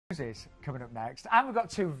Is coming up next, and we've got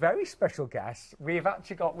two very special guests. We've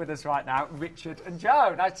actually got with us right now Richard and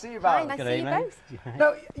Joe. Nice to see you both. Hi, nice to see you both.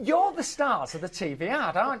 No, you're the stars of the TV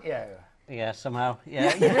ad, aren't you? Yeah, somehow.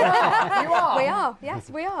 Yeah. You are. We are. Yes,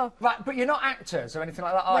 we are. Right, but you're not actors or anything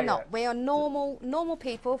like that, are We're you? not. We are normal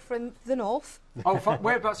people from the north. Oh,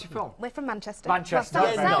 whereabouts are you from? We're from Manchester. Manchester.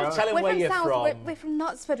 Well, Yeah, tell them where you're from. We're from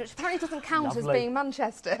Knutsford, which apparently doesn't count as Lovely. being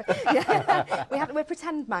Manchester. Yeah. We're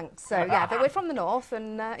pretend Manx, so yeah. But we're from the north,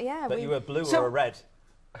 and yeah. But you were blue or a red?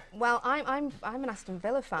 Well, I'm an Aston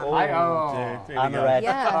Villa fan. I'm a red.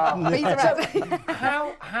 Yeah. He's a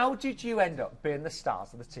red. How did you end up being the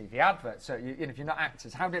stars of the TV advert? So, if you're not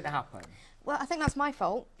actors, how did it happen? Well, I think that's my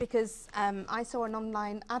fault because I saw an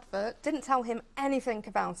online advert, didn't tell him anything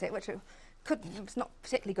about it, which it's not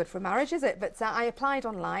particularly good for a marriage, is it? But I applied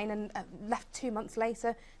online and left 2 months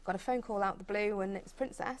later, got a phone call out the blue, and it was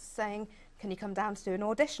Princess saying, "Can you come down to do an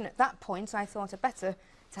audition?" At that point, I thought I'd better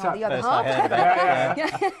tell the other half.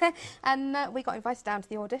 And we got invited down to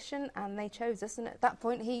the audition, and they chose us. And at that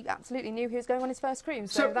point, he absolutely knew he was going on his first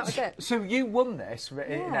cruise. So that was it. So you won this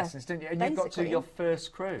in essence, didn't you? And you got to your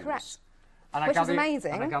first cruise. Correct. And Which was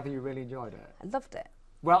amazing. And I gather you really enjoyed it. I loved it.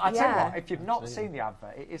 Well, I tell you what, if you've not seen the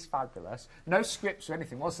advert, it is fabulous. No scripts or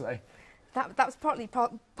anything, was there? That was partly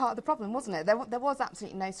part of the problem, wasn't it? There was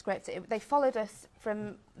absolutely no script. They followed us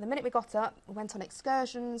from the minute we got up. We went on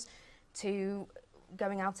excursions to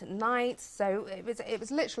going out at night. So it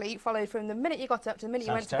was literally followed from the minute you got up to the minute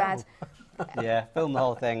you went to bed. Yeah, filmed the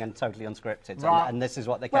whole thing and totally unscripted. Right. And this is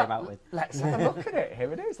what they came out with. Let's have a look at it.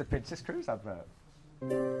 Here it is, the Princess Cruise advert.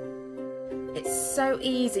 It's so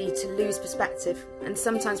easy to lose perspective, and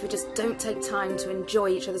sometimes we just don't take time to enjoy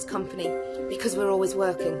each other's company because we're always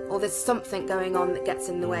working, or there's something going on that gets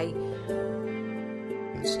in the way.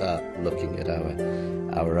 We start looking at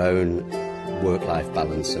our own work-life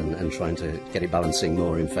balance and trying to get it balancing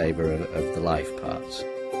more in favour of the life parts.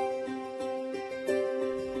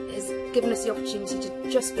 It's given us the opportunity to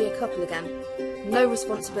just be a couple again. No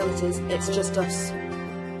responsibilities, it's just us.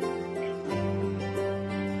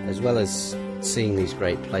 As well as seeing these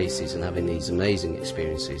great places and having these amazing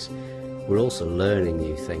experiences, we're also learning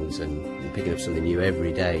new things and picking up something new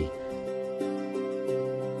every day.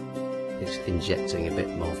 It's injecting a bit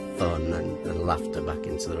more fun and laughter back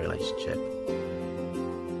into the relationship.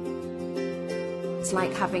 It's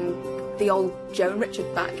like having the old Joe and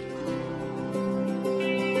Richard back.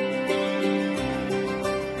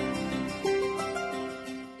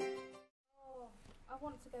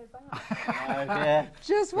 Yeah.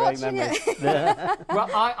 Just watching it. Well,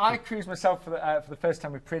 I cruised myself for the first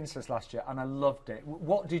time with Princess last year, and I loved it.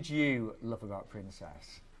 What did you love about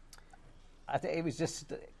Princess? I think it was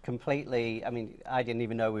just completely, I mean, I didn't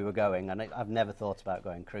even know we were going, and I've never thought about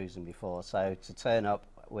going cruising before. So to turn up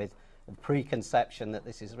with a preconception that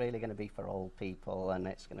this is really going to be for old people and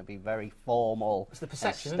it's going to be very formal. It's the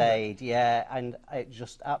perception, isn't it? Yeah, and it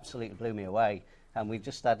just absolutely blew me away. And we've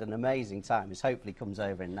just had an amazing time. This hopefully comes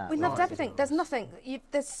over in that. We loved everything. There's nothing.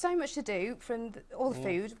 There's so much to do from all the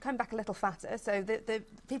food. Come back a little fatter. So the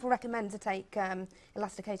people recommend to take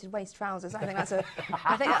elasticated waist trousers. I think that's a.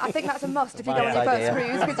 I think that's a must if you go on your first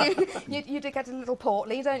cruise, because you do get a little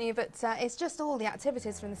portly, don't you? But it's just all the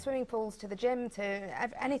activities from the swimming pools to the gym to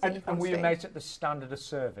anything. And were you made at the standard of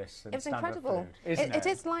service? And it was incredible. Food, isn't it? It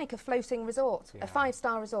is like a floating resort, a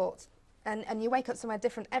 5-star resort. And you wake up somewhere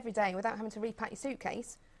different every day without having to repack your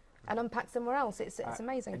suitcase and unpack somewhere else. It's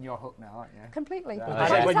amazing. And you're hooked now, aren't you? Completely.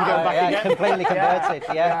 Yeah. When you go back again? Completely converted.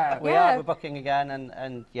 We are. We're booking again,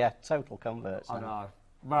 and yeah, total converts. I know.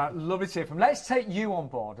 Right, lovely to hear from. Let's take you on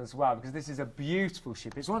board as well, because this is a beautiful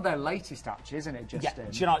ship. It's one of their latest, actually, isn't it, Justin?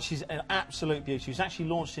 Yeah, do you know, she's an absolute beauty. She was actually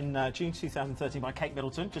launched in June 2013 by Kate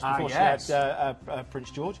Middleton, just before she had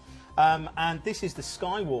Prince George. And this is the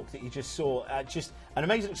Skywalk that you just saw. Just an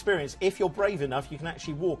amazing experience. If you're brave enough, you can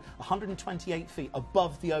actually walk 128 feet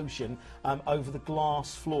above the ocean over the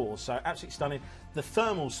glass floor. So absolutely stunning. The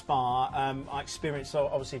thermal spa, I experienced, so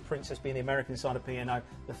obviously Princess being the American side of P&O,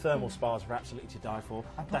 the thermal spas are absolutely to die for.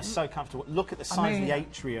 That's so comfortable. Look at the size of the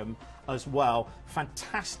atrium as well.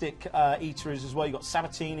 Fantastic eateries as well. You've got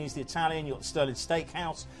Sabatini's, the Italian, you've got Sterling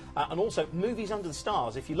Steakhouse, and also movies under the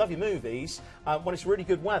stars. If you love your movies, when it's really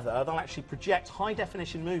good weather, they'll actually project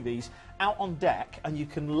high-definition movies out on deck, and you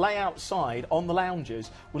can lay outside on the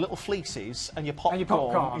lounges with little fleeces and your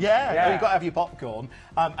popcorn. Yeah, you've got to have your popcorn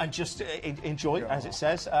and just enjoy, as it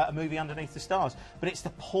says, a movie underneath the stars. But it's the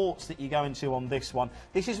ports that you go into on this one.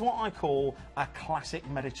 This is what I call a classic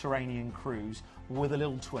Mediterranean cruise with a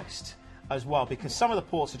little twist. as well, because some of the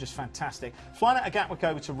ports are just fantastic. Flying out of Gatwick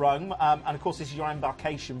over to Rome, and of course this is your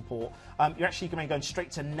embarkation port. You're actually going to be going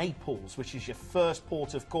straight to Naples, which is your first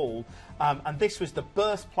port of call, and this was the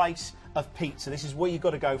birthplace of pizza. This is where you've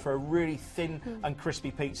got to go for a really thin and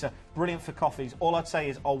crispy pizza. Brilliant for coffees. All I'd say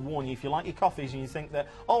is, I'll warn you, if you like your coffees and you think that,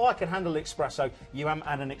 oh, I can handle espresso, you haven't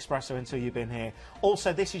had an espresso until you've been here.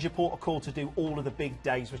 Also, this is your port of call to do all of the big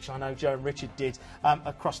days, which I know Joe and Richard did,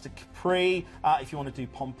 across to Capri. If you want to do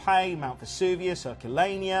Pompeii, Mount Vesuvius,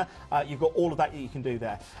 Herculaneum, you've got all of that you can do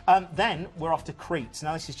there. Then we're off to Crete.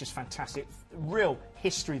 Now, this is just fantastic. Real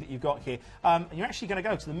history that you've got here. And you're actually going to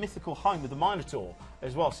go to the mythical home of the Minotaur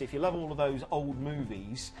as well. So if you love all of those old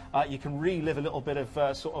movies, you can relive a little bit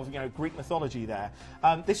of sort of, you know, Greek mythology there.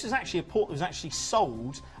 This is actually a port that was actually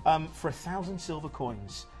sold for 1,000 silver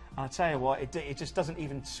coins. And I tell you what, it just doesn't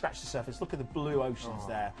even scratch the surface. Look at the blue oceans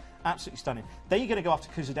there. Absolutely stunning. Then you're going to go off to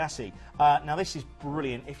Kusadasi. Now, this is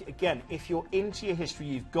brilliant. If you're into your history,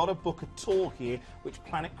 you've got to book a tour here, which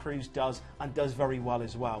Planet Cruise does, and does very well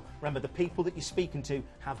as well. Remember, the people that you're speaking to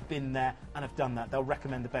have been there and have done that. They'll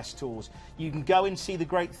recommend the best tours. You can go and see the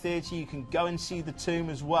Great Theatre. You can go and see the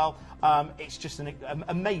tomb as well. It's just an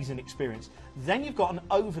amazing experience. Then you've got an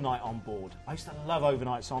overnight on board. I used to love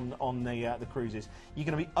overnights on the cruises. You're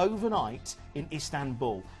going to be overnight in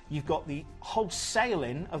Istanbul. You've got the whole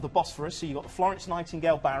sailing of the Bosphorus, so you've got the Florence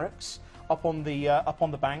Nightingale barracks up on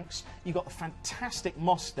the banks. You've got the fantastic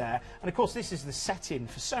mosque there, and of course this is the setting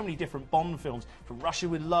for so many different Bond films, from Russia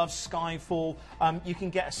with Love, Skyfall. You can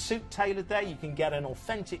get a suit tailored there. You can get an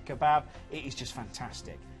authentic kebab. It is just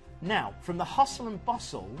fantastic. Now, from the hustle and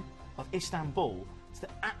bustle of Istanbul to the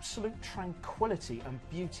absolute tranquility and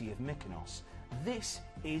beauty of Mykonos, this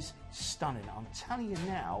is stunning. I'm telling you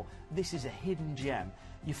now, this is a hidden gem.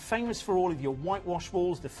 You're famous for all of your whitewash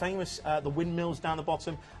walls, the windmills down the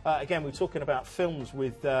bottom. Again, we're talking about films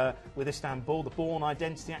with Istanbul. The Bourne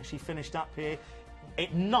Identity actually finished up here.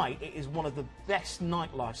 At night, it is one of the best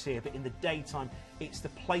nightlifes here, but in the daytime, it's the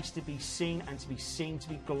place to be seen and to be seen to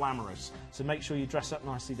be glamorous. So make sure you dress up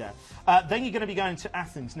nicely there. Then you're going to be going to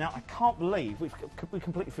Athens. Now, I can't believe we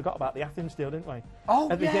completely forgot about the Athens deal, didn't we?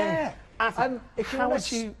 Oh, at the yeah. Athens. If you want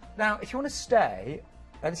to stay,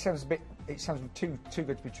 and it sounds too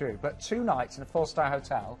good to be true, but 2 nights in a 4-star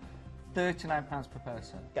hotel, £39 per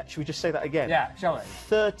person. Yeah, should we just say that again? Yeah, shall we?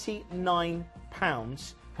 £39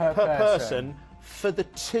 per person for the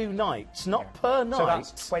 2 nights, not per night. So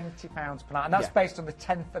that's £20 per night, and that's based on the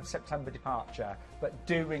 10th of September departure, but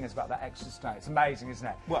doing is about that extra stay. It's amazing, isn't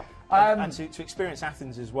it? Well, and to experience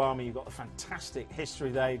Athens as well, I mean, you've got the fantastic history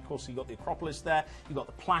there. Of course, you've got the Acropolis there, you've got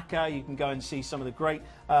the Plaka, you can go and see some of the great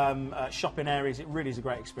shopping areas. It really is a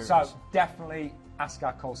great experience. So definitely ask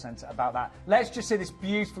our call centre about that. Let's just see this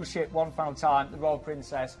beautiful ship one final time, the Royal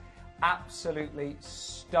Princess. Absolutely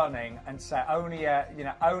stunning, and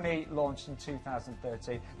only launched in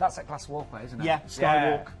 2013. That's at Glass Walkway, isn't it? Yeah,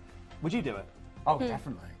 Skywalk. Would you do it? Oh,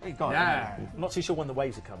 definitely. Yeah. I'm not too sure when the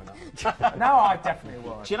waves are coming up. No, I definitely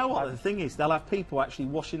would. Do you know what? The thing is, they'll have people actually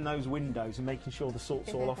washing those windows and making sure the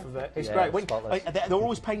salt's all off of it. It's great. They're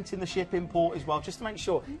always painting the ship in port as well, just to make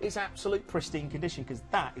sure it's absolute pristine condition, because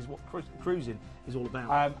that is what cruising is all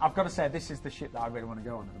about. I've got to say, this is the ship that I really want to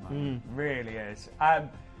go on at the moment. Really is.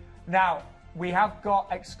 Now, we have got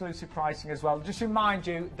exclusive pricing as well. Just remind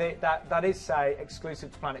you that is, say,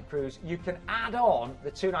 exclusive to Planet Cruise. You can add on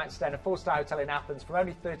the 2-night stay in a 4-star hotel in Athens for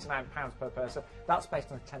only £39 per person. That's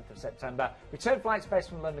based on the 10th of September. Return flights based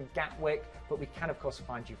from London Gatwick, but we can, of course,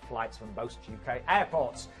 find you flights from most UK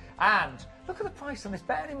airports. And look at the price on this.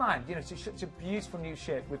 Bear in mind, it's such a beautiful new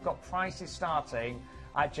ship. We've got prices starting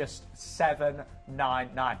at just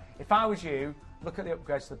 $799. If I was you, look at the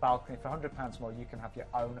upgrades to the balcony. For £100 more, you can have your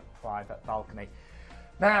own private balcony.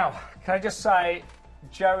 Now, can I just say,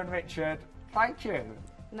 Joe and Richard, thank you.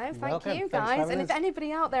 No, thank you, guys. And if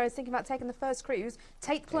anybody out there is thinking about taking the first cruise,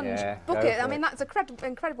 take the plunge, book it. I mean, that's an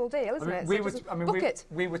incredible deal, isn't it?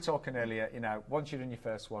 We were talking earlier, once you've done your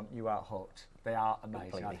first one, you are hooked. They are amazing.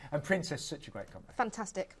 Completely. And Princess, such a great company.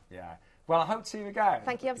 Fantastic. Yeah. Well, I hope to see you again.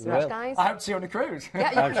 Thank you ever so much, guys. I hope to see you on a cruise.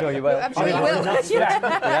 Yeah, I'm sure you will. I'm sure you will.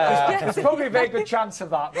 There's probably a very good chance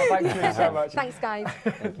of that, but thank you so much. Thanks, guys.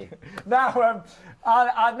 Thank you. Now,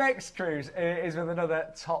 our next cruise is with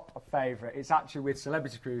another top favourite. It's actually with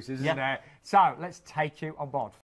Celebrity Cruises, isn't it? So, let's take you on board.